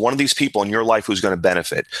up to one of these people in your life who's going to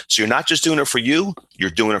benefit. So you're not just doing it for you, you're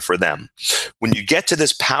doing it for them. When you get to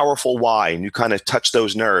this powerful why and you kind of touch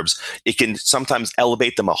those nerves, it can sometimes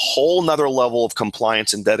elevate them a whole nother level of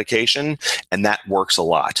compliance and dedication, and that works a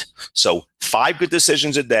lot. So 5 good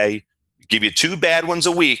decisions a day, give you 2 bad ones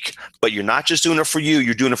a week, but you're not just doing it for you,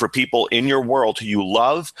 you're doing it for people in your world who you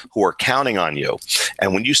love, who are counting on you.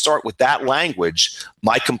 And when you start with that language,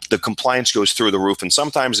 the compliance goes through the roof, and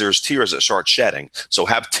sometimes there's tears that start shedding. So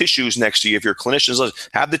have tissues next to you. If your clinicians,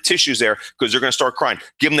 have the tissues there, because they're going to start crying.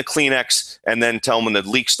 Give them the Kleenex and then tell them when the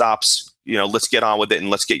leak stops, let's get on with it and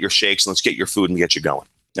let's get your shakes and let's get your food and get you going.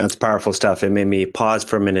 That's powerful stuff. It made me pause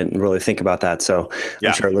for a minute and really think about that. So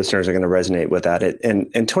I'm sure listeners are going to resonate with that.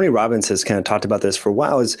 And Tony Robbins has kind of talked about this for a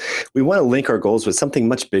while, is we want to link our goals with something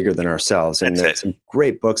much bigger than ourselves. And there's some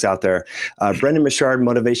great books out there. Brendan Michaud,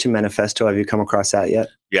 Motivation Manifesto. Have you come across that yet?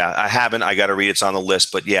 Yeah, I haven't. I got to read it. It's on the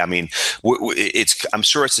list. But yeah, I mean, I'm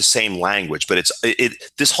sure it's the same language, but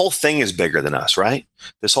this whole thing is bigger than us, right?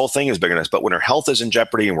 This whole thing is bigger than us. But when our health is in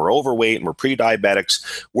jeopardy and we're overweight and we're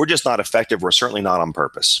pre-diabetics, we're just not effective. We're certainly not on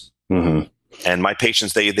purpose. Mm-hmm. And my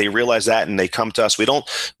patients, they realize that, and they come to us. We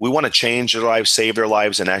want to change their lives, save their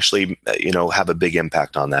lives, and actually, have a big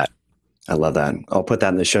impact on that. I love that. I'll put that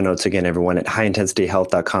in the show notes again, everyone, at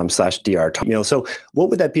highintensityhealth.com/dr. So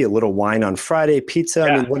what would that be? A little wine on Friday, pizza? Yeah.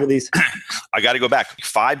 I mean, what are these? I got to go back.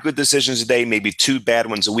 5 good decisions a day, maybe 2 bad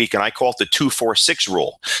ones a week. And I call it the 2-4-6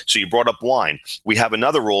 rule. So you brought up wine. We have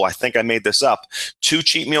another rule. I think I made this up. 2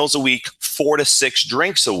 cheat meals a week, 4 to 6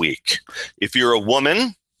 drinks a week. If you're a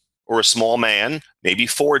woman or a small man, maybe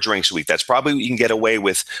 4 drinks a week. That's probably what you can get away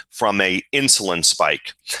with from a insulin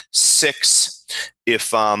spike. 6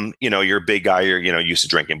 if you're a big guy, you're used to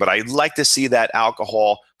drinking. But I'd like to see that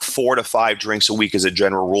alcohol 4 to 5 drinks a week as a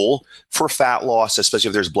general rule for fat loss, especially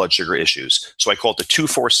if there's blood sugar issues. So I call it the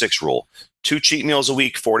 2-4-6 rule. 2 cheat meals a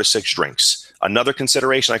week, 4 to 6 drinks. Another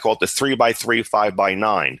consideration, I call it the 3x3,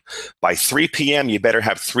 5x9. By 3 p.m., you better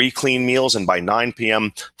have 3 clean meals, and by 9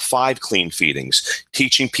 p.m., 5 clean feedings.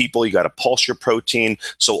 Teaching people you got to pulse your protein.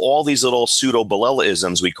 So all these little pseudo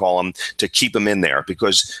Bilella-isms, we call them, to keep them in there,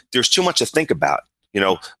 because there's too much to think about.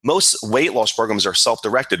 Most weight loss programs are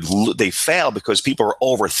self-directed. They fail because people are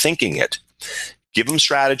overthinking it. Give them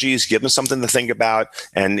strategies, give them something to think about.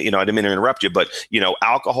 And, I didn't mean to interrupt you, but,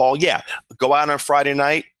 alcohol, go out on a Friday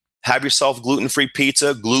night, have yourself gluten-free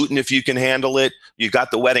pizza, gluten if you can handle it. You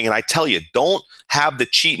got the wedding. And I tell you, don't have the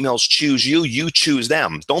cheat meals choose you, you choose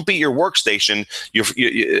them. Don't be your workstation.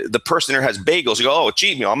 The person there has bagels. You go, oh,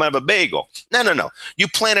 cheat meal, I'm going to have a bagel. No. You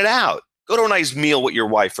plan it out. Go to a nice meal with your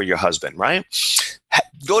wife or your husband, right?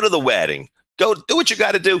 Go to the wedding. Go do what you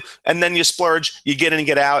got to do, and then you splurge, you get in and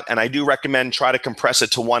get out. And I do recommend try to compress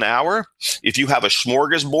it to 1 hour. If you have a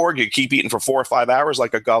smorgasbord, you keep eating for 4 or 5 hours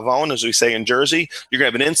like a gavone, as we say in Jersey, you're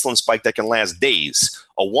going to have an insulin spike that can last days.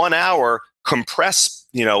 A 1 hour compressed,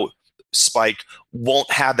 spike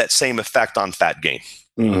won't have that same effect on fat gain.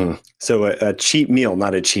 Mm-hmm. So a cheat meal,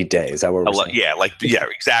 not a cheat day. Is that what we're saying? Yeah,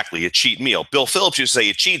 exactly. A cheat meal. Bill Phillips used to say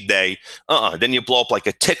a cheat day. Then you blow up like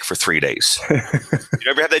a tick for 3 days. You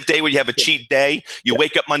ever have that day where you have a cheat day? You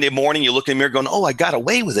wake up Monday morning, you look in the mirror going, oh, I got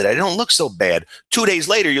away with it. I don't look so bad. 2 days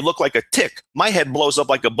later, you look like a tick. My head blows up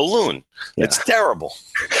like a balloon. Yeah. It's terrible.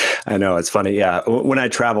 I know. It's funny. Yeah. When I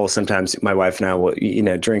travel, sometimes my wife and I will,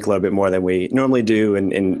 drink a little bit more than we normally do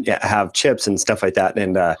and have chips and stuff like that.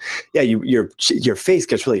 And your face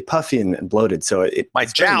gets really puffy and bloated. So my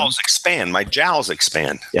jowls expand.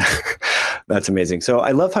 Yeah, that's amazing. So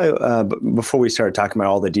I love how before we started talking about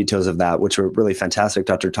all the details of that, which were really fantastic,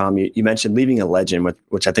 Dr. Tom, you mentioned leaving a legend,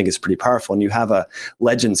 which I think is pretty powerful. And you have a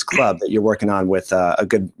Legends Club that you're working on with a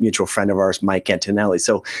good mutual friend of ours, Mike Antonelli.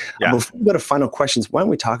 So before we go to final questions, why don't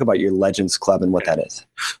we talk about your Legends Club and what that is?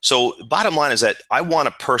 So bottom line is that I want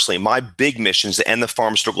to personally, my big mission is to end the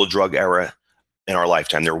pharmaceutical drug era in our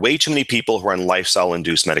lifetime. There are way too many people who are on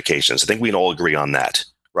lifestyle-induced medications. I think we can all agree on that,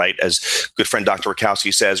 right? As good friend Dr.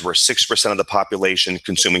 Rakowski says, we're 6% of the population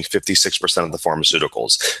consuming 56% of the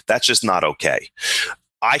pharmaceuticals. That's just not okay.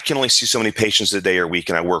 I can only see so many patients a day or week,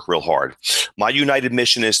 and I work real hard. My united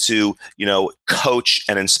mission is to, coach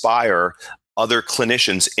and inspire other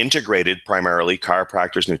clinicians, integrated primarily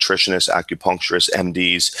chiropractors, nutritionists, acupuncturists,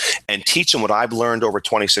 MDs, and teach them what I've learned over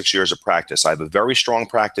 26 years of practice. I have a very strong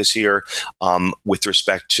practice here with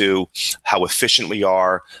respect to how efficient we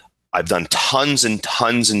are. I've done tons and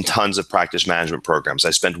tons and tons of practice management programs.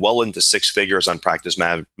 I spent well into 6 figures on practice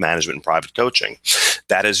management and private coaching.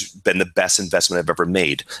 That has been the best investment I've ever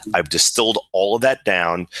made. I've distilled all of that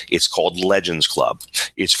down. It's called Legends Club.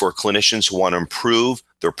 It's for clinicians who want to improve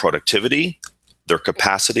their productivity, their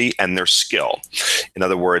capacity, and their skill. In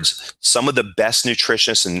other words, some of the best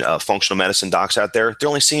nutritionists and functional medicine docs out there, they're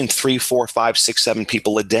only seeing 3, 4, 5, 6, 7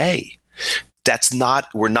 people a day.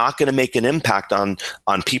 We're not going to make an impact on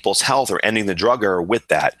people's health or ending the drug era with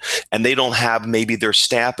that. And they don't have, maybe their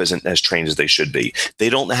staff isn't as trained as they should be.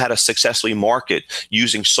 They don't know how to successfully market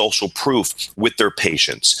using social proof with their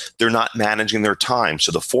patients. They're not managing their time.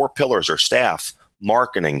 So the 4 pillars are staff,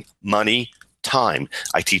 marketing, money, time.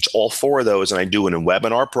 I teach all 4 of those, and I do it in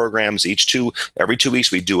webinar programs. Every 2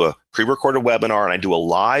 weeks, we do a pre-recorded webinar, and I do a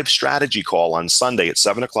live strategy call on Sunday at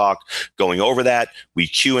 7:00, going over that. We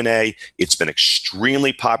Q&A. It's been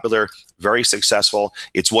extremely popular, very successful.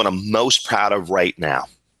 It's what I'm most proud of right now.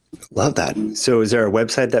 Love that. So is there a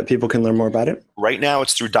website that people can learn more about it? Right now,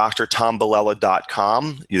 it's through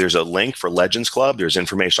drtombilella.com. There's a link for Legends Club. There's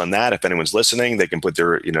information on that. If anyone's listening, they can put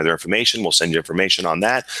their information. We'll send you information on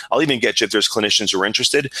that. I'll even get you, if there's clinicians who are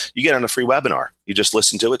interested, you get on a free webinar. You just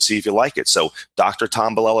listen to it, see if you like it. So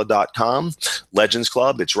drtombilella.com, Legends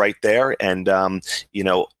Club, it's right there. And,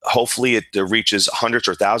 hopefully it reaches hundreds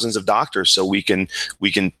or thousands of doctors so we can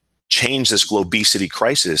change this globesity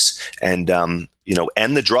crisis and,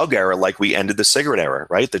 end the drug era like we ended the cigarette era,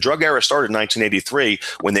 right? The drug era started in 1983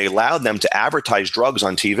 when they allowed them to advertise drugs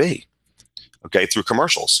on TV, through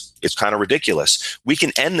commercials. It's kind of ridiculous. We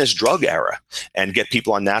can end this drug era and get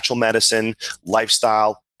people on natural medicine,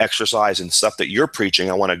 lifestyle, exercise, and stuff that you're preaching.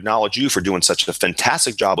 I want to acknowledge you for doing such a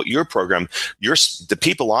fantastic job with your program. The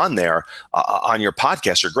people on there, on your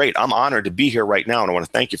podcast are great. I'm honored to be here right now, and I want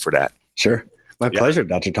to thank you for that. Sure. My pleasure,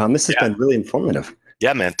 Dr. Tom. This has been really informative.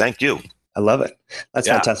 Yeah, man. Thank you. I love it. That's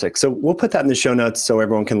fantastic. So we'll put that in the show notes so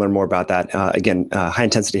everyone can learn more about that. Again,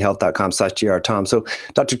 highintensityhealth.com/Dr. Tom. So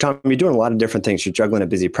Dr. Tom, you're doing a lot of different things. You're juggling a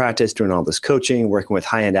busy practice, doing all this coaching, working with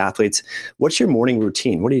high-end athletes. What's your morning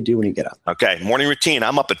routine? What do you do when you get up? Okay. Morning routine.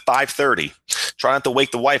 I'm up at 5:30. Try not to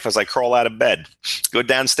wake the wife as I crawl out of bed. Go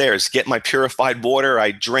downstairs, get my purified water.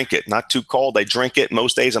 I drink it. Not too cold. I drink it.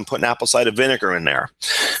 Most days I'm putting apple cider vinegar in there.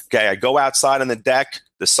 Okay. I go outside on the deck.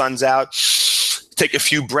 The sun's out. Take a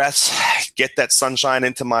few breaths, get that sunshine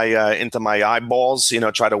into my eyeballs,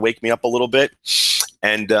 try to wake me up a little bit.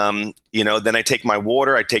 And, then I take my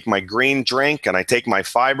water, I take my green drink, and I take my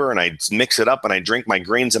fiber, and I mix it up, and I drink my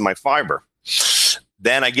greens and my fiber.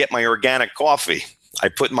 Then I get my organic coffee. I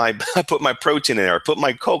put my protein in there. I put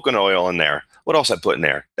my coconut oil in there. What else I put in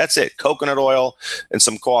there? That's it. Coconut oil and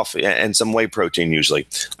some coffee and some whey protein usually.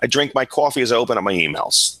 I drink my coffee as I open up my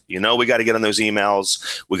emails. We got to get on those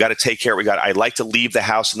emails. We got to take care. I like to leave the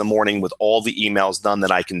house in the morning with all the emails done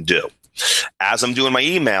that I can do. As I'm doing my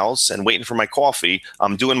emails and waiting for my coffee,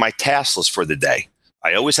 I'm doing my task list for the day.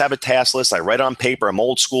 I always have a task list. I write it on paper. I'm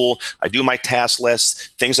old school. I do my task list,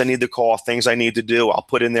 things I need to call, things I need to do. I'll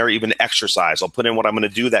put in there even exercise. I'll put in what I'm going to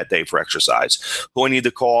do that day for exercise, who I need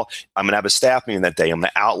to call. I'm going to have a staff meeting that day. I'm going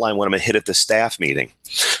to outline what I'm going to hit at the staff meeting.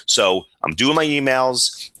 So I'm doing my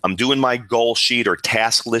emails. I'm doing my goal sheet or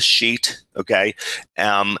task list sheet. Okay.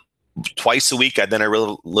 Twice a week, I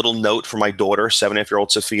wrote a little note for my daughter, 7.5-year-old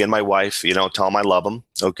Sophia, and my wife, tell them I love them.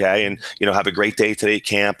 Okay. And, have a great day today at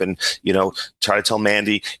camp. And, try to tell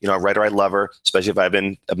Mandy, I write her I love her, especially if I've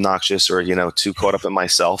been obnoxious or, too caught up in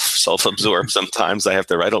myself, self-absorbed. Sometimes I have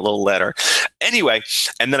to write a little letter. Anyway,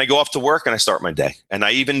 and then I go off to work and I start my day. And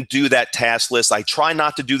I even do that task list. I try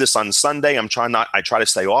not to do this on Sunday. I try to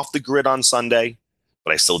stay off the grid on Sunday,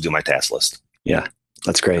 but I still do my task list. Yeah.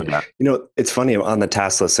 That's great. It's funny on the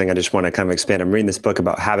task list thing. I just want to kind of expand. I'm reading this book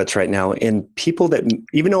about habits right now, and people that,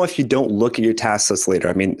 even though if you don't look at your task list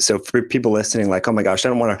later, so for people listening, like, oh my gosh, I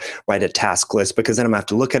don't want to write a task list because then I'm going to have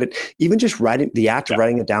to look at it. Even just writing the act of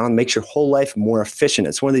writing it down makes your whole life more efficient.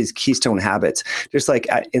 It's one of these keystone habits. Just like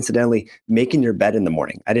incidentally, making your bed in the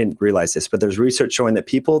morning. I didn't realize this, but there's research showing that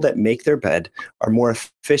people that make their bed are more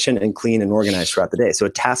efficient and clean and organized throughout the day. So a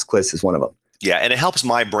task list is one of them. Yeah, and it helps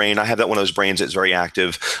my brain. I have one of those brains that's very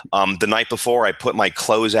active. The night before, I put my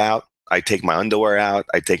clothes out. I take my underwear out.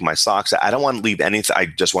 I take my socks out. I don't want to leave anything. I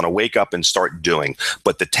just want to wake up and start doing.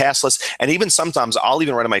 But the task list, and even sometimes I'll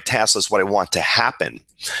even write on my task list what I want to happen.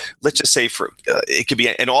 Let's just say it could be,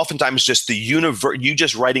 and oftentimes just the universe, you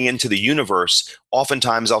just writing into the universe,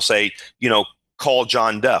 oftentimes I'll say, call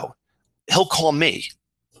John Doe. He'll call me.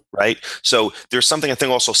 Right. So there's something I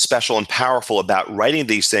think also special and powerful about writing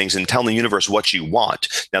these things and telling the universe what you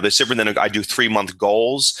want. Now, there's different than I do 3-month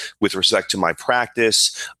goals with respect to my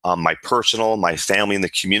practice, my personal, my family, and the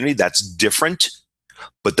community. That's different.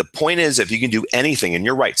 But the point is, if you can do anything, and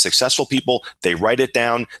you're right, successful people, they write it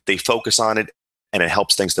down, they focus on it, and it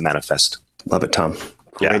helps things to manifest. Love it, Tom.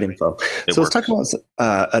 Great info. So let's talk about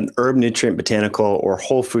an herb, nutrient, botanical, or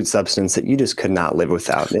whole food substance that you just could not live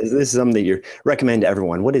without. This is something that you recommend to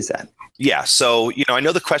everyone. What is that? Yeah. So, I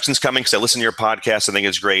know the question's coming because I listen to your podcast. I think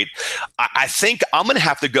it's great. I think I'm going to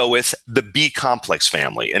have to go with the B complex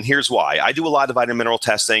family. And here's why. I do a lot of vitamin mineral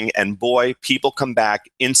testing, and boy, people come back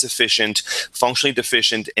insufficient, functionally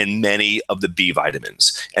deficient in many of the B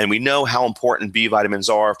vitamins. And we know how important B vitamins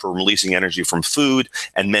are for releasing energy from food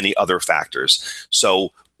and many other factors.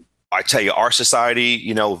 So I tell you, our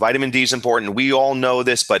society, vitamin D is important. We all know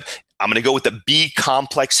this, but I'm going to go with the B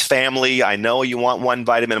complex family. I know you want one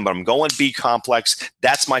vitamin, but I'm going B complex.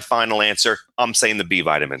 That's my final answer. I'm saying the B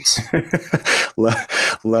vitamins.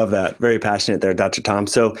 Love that. Very passionate there, Dr. Tom.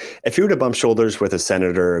 So if you were to bump shoulders with a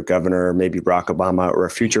senator, a governor, maybe Barack Obama, or a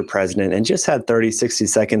future president, and just had 30, 60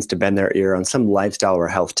 seconds to bend their ear on some lifestyle or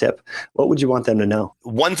health tip, what would you want them to know?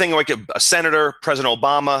 One thing, like a senator, President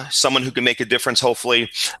Obama, someone who can make a difference, hopefully,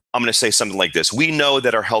 I'm going to say something like this. We know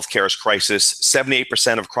that our healthcare is crisis,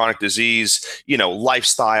 78% of chronic disease,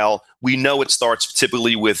 lifestyle. We know it starts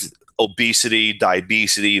typically with obesity,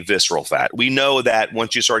 diabetes, visceral fat. We know that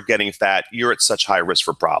once you start getting fat, you're at such high risk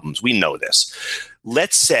for problems. We know this.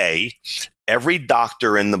 Let's say every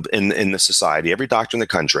doctor in the society, every doctor in the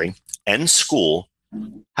country and school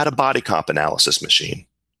had a body comp analysis machine.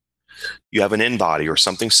 You have an InBody or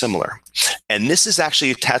something similar. And this is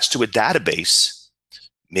actually attached to a database,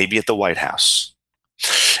 maybe at the White House.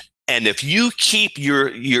 And if you keep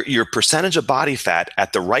your percentage of body fat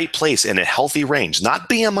at the right place in a healthy range, not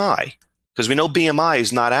BMI, because we know BMI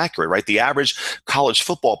is not accurate, right? The average college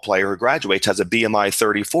football player who graduates has a BMI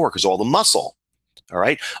 34 because all the muscle. All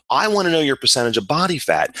right. I want to know your percentage of body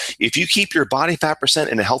fat. If you keep your body fat percent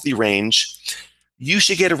in a healthy range, you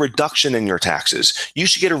should get a reduction in your taxes. You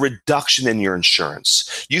should get a reduction in your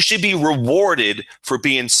insurance. You should be rewarded for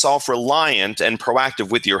being self-reliant and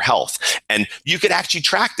proactive with your health. And you could actually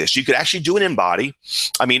track this. You could actually do an InBody.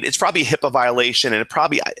 I mean, it's probably a HIPAA violation and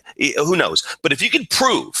who knows? But if you could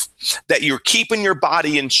prove that you're keeping your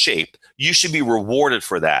body in shape, you should be rewarded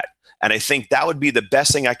for that. And I think that would be the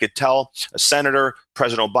best thing I could tell a senator,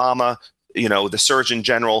 President Obama, the Surgeon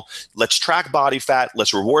General. Let's track body fat.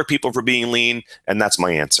 Let's reward people for being lean. And that's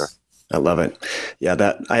my answer. I love it.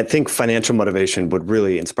 Yeah, I think financial motivation would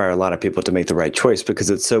really inspire a lot of people to make the right choice, because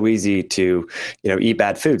it's so easy to, eat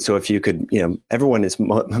bad food. So if you could, everyone is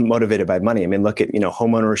motivated by money. I mean, look at,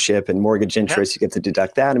 home ownership and mortgage interest, you get to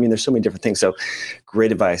deduct that. I mean, there's so many different things. So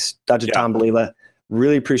great advice. Dr. Tom Bilella,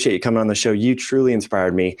 really appreciate you coming on the show. You truly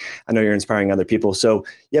inspired me. I know you're inspiring other people. So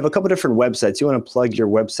you have a couple different websites. You want to plug your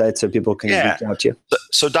website so people can reach out to you?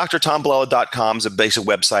 So drtombilella.com is a basic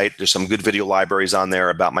website. There's some good video libraries on there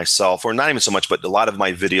about myself, or not even so much, but a lot of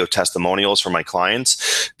my video testimonials for my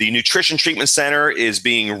clients. The Nutrition Treatment Center is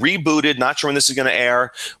being rebooted. Not sure when this is going to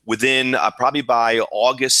air. Within probably by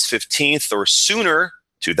August 15th or sooner,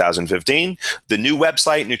 2015. The new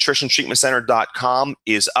website, nutritiontreatmentcenter.com,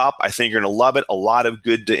 is up. I think you're going to love it. A lot of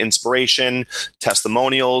good inspiration,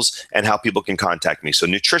 testimonials, and how people can contact me. So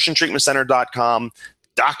nutritiontreatmentcenter.com,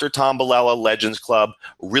 Dr. Tom Bilella, Legends Club.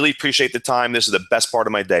 Really appreciate the time. This is the best part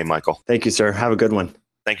of my day, Michael. Thank you, sir. Have a good one.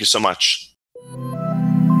 Thank you so much.